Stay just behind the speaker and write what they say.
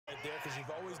because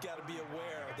you've always got to be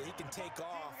aware that he can take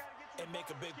off and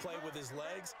make a big play with his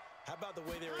legs. How about the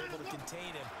way they were able to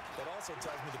contain him? That also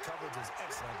tells me the coverage was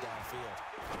excellent downfield.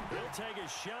 He'll take a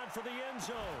shot for the end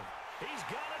zone. He's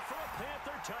got it for a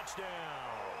Panther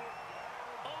touchdown.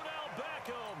 Odell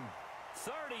Beckham,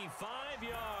 35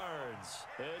 yards,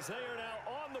 as they are now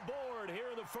on the board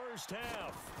here in the first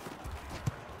half.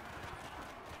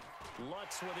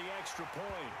 Lutz with the extra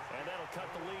point, and that'll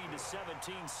cut the lead to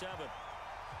 17-7.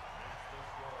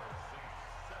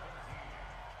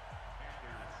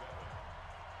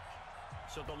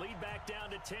 So the lead back down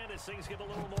to 10 as things get a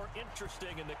little more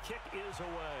interesting, and the kick is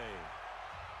away.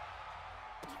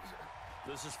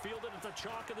 This is fielded at the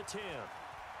chalk of the 10.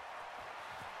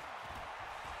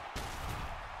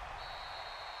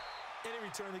 Any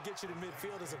return that gets you to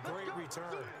midfield is a great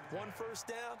return. One first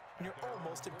down, and you're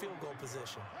almost in field goal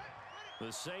position. The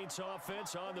Saints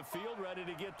offense on the field, ready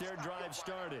to get their drive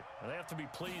started. And they have to be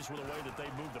pleased with the way that they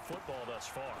moved the football thus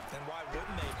far. And why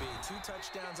wouldn't they be? 2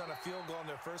 touchdowns on a field goal in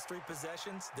their first 3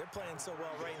 possessions. They're playing so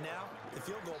well right now, the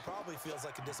field goal probably feels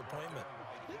like a disappointment.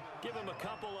 Give him a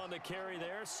couple on the carry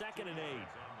there, 2nd and 8.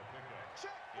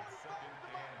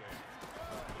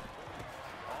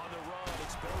 On the run,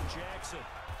 it's Bo Jackson.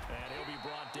 And he'll be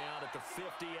brought down at the 50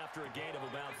 after a gain of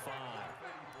about 5.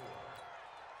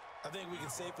 I think we can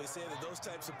safely say that those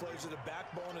types of plays are the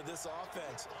backbone of this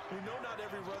offense. We know not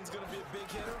every run's going to be a big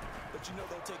hitter, but you know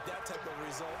they'll take that type of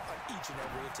result on each and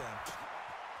every attempt.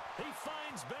 He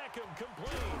finds Beckham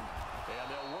complete. And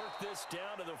they'll work this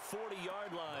down to the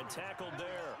 40-yard line, tackled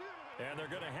there. And they're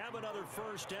going to have another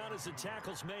first down as the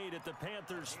tackle's made at the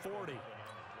Panthers' 40.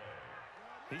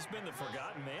 He's been the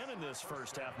forgotten man in this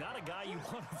first half. Not a guy you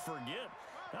want to forget.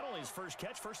 Not only his first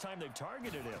catch, first time they've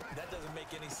targeted him. That doesn't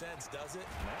make any sense, does it?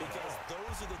 Because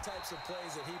those are the types of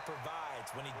plays that he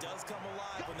provides. When he does come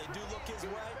alive, when they do look his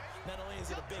way, not only is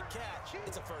it a big catch,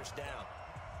 it's a first down.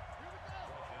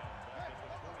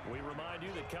 We remind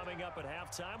you that coming up at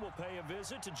halftime, we'll pay a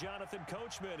visit to Jonathan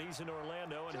Coachman. He's in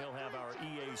Orlando, and he'll have our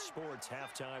EA Sports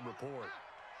halftime report.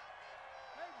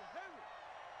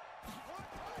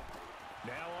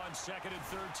 Now on 2nd and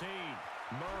 13.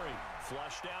 Murray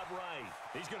flushed out right.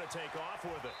 He's going to take off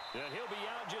with it. And he'll be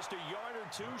out just a yard or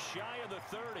 2 shy of the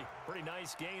 30. Pretty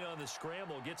nice gain on the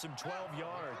scramble. Gets him 12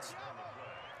 yards.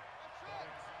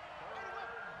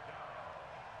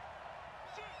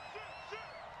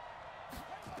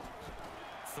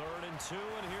 3rd and 2,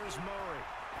 and here's Murray.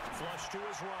 Flush to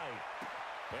his right.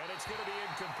 And it's going to be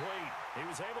incomplete. He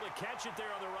was able to catch it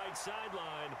there on the right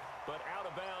sideline, but out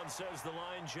of bounds, says the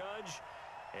line judge.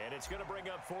 And it's going to bring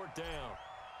up 4th down.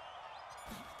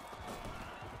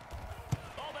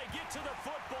 Oh, they get to the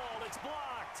football. It's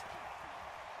blocked.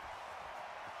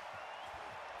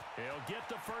 He'll get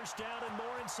the first down and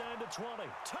more inside the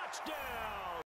 20. Touchdown!